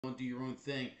do your own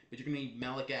thing, but you're gonna need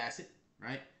malic acid,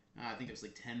 right? I think it was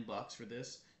like $10 for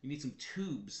this. You need some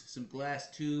tubes, some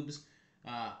glass tubes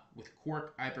with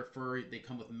cork. I prefer they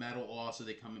come with metal also.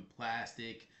 They come in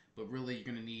plastic, but really you're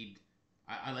gonna need.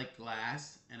 I like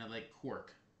glass and I like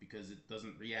cork because it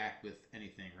doesn't react with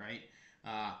anything, right?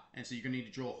 And so you're gonna need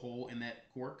to drill a hole in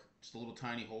that cork, just a little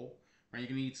tiny hole. Right? You're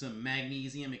gonna need some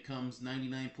magnesium. It comes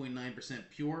 99.9%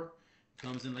 pure. It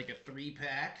comes in like a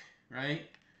 3-pack, right?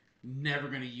 Never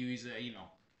gonna use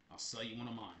I'll sell you one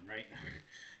of mine, right?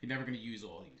 You're never gonna use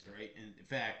all these, right? And in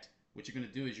fact, what you're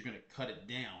gonna do is you're gonna cut it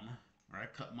down, or I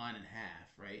cut mine in half,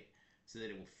 right? So that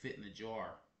it will fit in the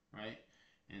jar, right?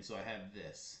 And so I have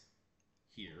this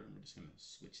here. We're just gonna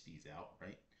switch these out,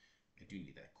 right? I do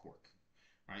need that cork,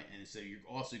 right? And so you're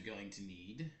also going to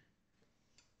need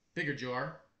bigger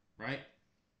jar, right?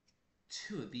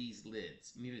 2 of these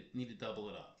lids. You need to double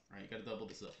it up, right? You got to double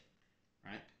this up,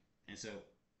 right? And so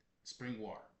spring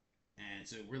water. And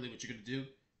so really what you're going to do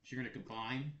is you're going to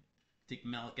combine, take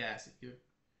malic acid here.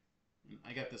 And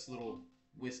I got this little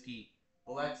whiskey.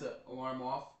 Alexa, alarm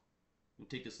off. We'll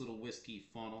take this little whiskey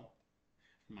funnel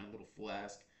from my little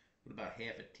flask. Put about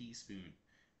half a teaspoon.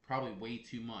 Probably way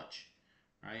too much,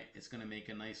 right? It's going to make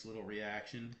a nice little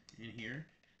reaction in here.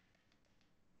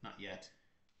 Not yet.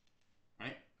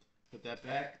 Right? Put that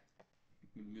back.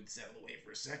 Move this out of the way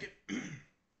for a second.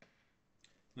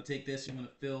 I'll take this. I'm going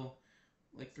to fill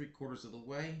like 3/4 of the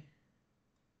way.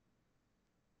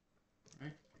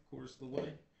 Right? 3/4 of the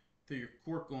way. Throw your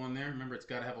cork on there. Remember, it's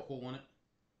got to have a hole in it.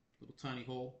 Little tiny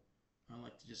hole. I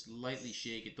like to just lightly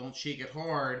shake it. Don't shake it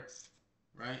hard.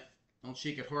 Right? Don't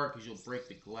shake it hard because you'll break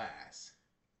the glass.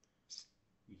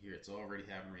 You hear it's already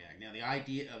having a react. Now, the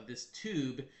idea of this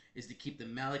tube is to keep the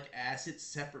malic acid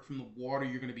separate from the water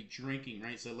you're going to be drinking,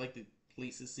 right? So I like to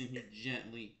place this in here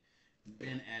gently,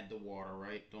 then add the water,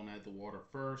 right? Don't add the water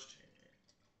first.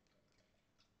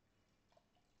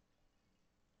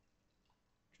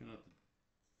 Try not to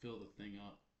fill the thing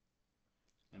up.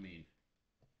 I mean,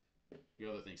 the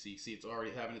other thing. So you see it's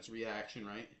already having its reaction,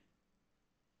 right?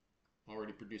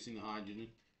 Already producing the hydrogen.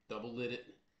 Double lid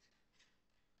it.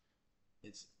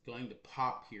 It's going to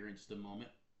pop here in just a moment.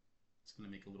 It's going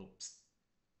to make a little psst.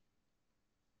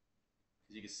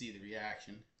 As you can see the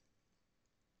reaction.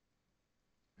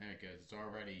 There it goes. It's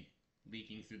already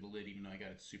leaking through the lid even though I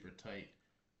got it super tight.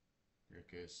 There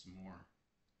it goes some more.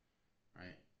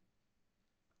 Right?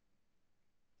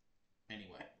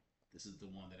 Anyway, this is the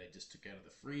one that I just took out of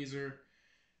the freezer.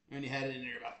 I only had it in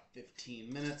there about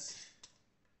 15 minutes.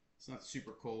 It's not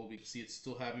super cold. You can see it's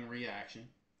still having a reaction.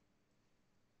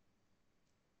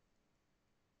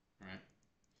 Right?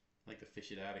 I like to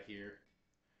fish it out of here.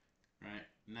 Right?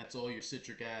 And that's all your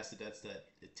citric acid. That's that.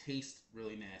 It tastes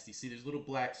really nasty. See, there's little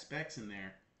black specks in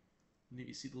there. And if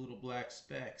you see the little black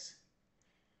specks,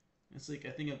 it's like, I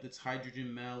think it's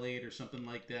hydrogen malate or something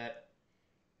like that.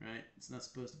 Right? It's not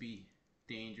supposed to be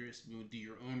dangerous. You do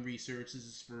your own research. This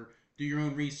is for do your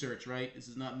own research, right? This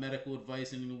is not medical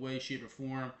advice in any way, shape, or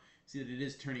form. See that it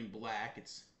is turning black.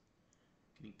 It's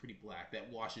getting pretty black. That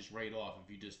washes right off.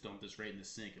 If you just dump this right in the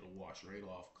sink, it'll wash right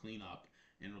off, clean up,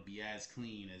 and it'll be as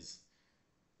clean as,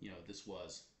 this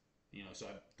was. So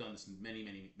I've done this many,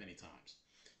 many, many times.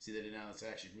 See that now it's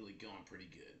actually really going pretty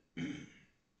good. It's kind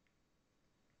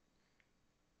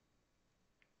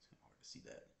of hard to see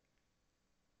that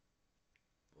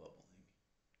bubbling.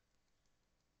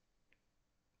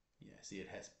 Yeah, see it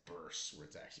has bursts where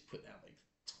it's actually putting out like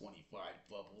 25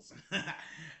 bubbles.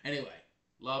 Anyway,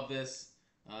 love this.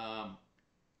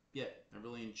 Yeah, I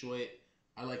really enjoy it.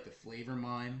 I like to flavor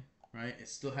mine, right? It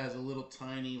still has a little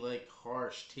tiny, like,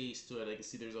 harsh taste to it. I can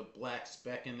see there's a black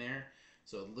speck in there,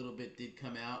 so a little bit did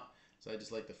come out. So I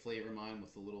just like to flavor mine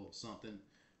with a little something,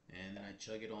 and then I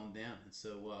chug it on down. And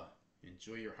so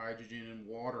enjoy your hydrogen and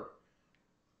water.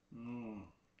 And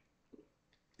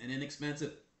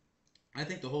inexpensive. I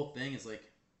think the whole thing is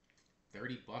like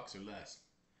 $30 or less.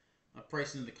 I'll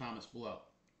price it in the comments below.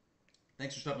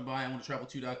 Thanks for stopping by. I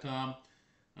wantotravel2.com.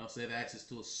 I also have access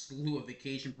to a slew of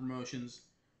vacation promotions.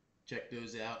 Check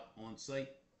those out on site.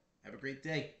 Have a great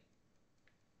day.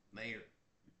 Later.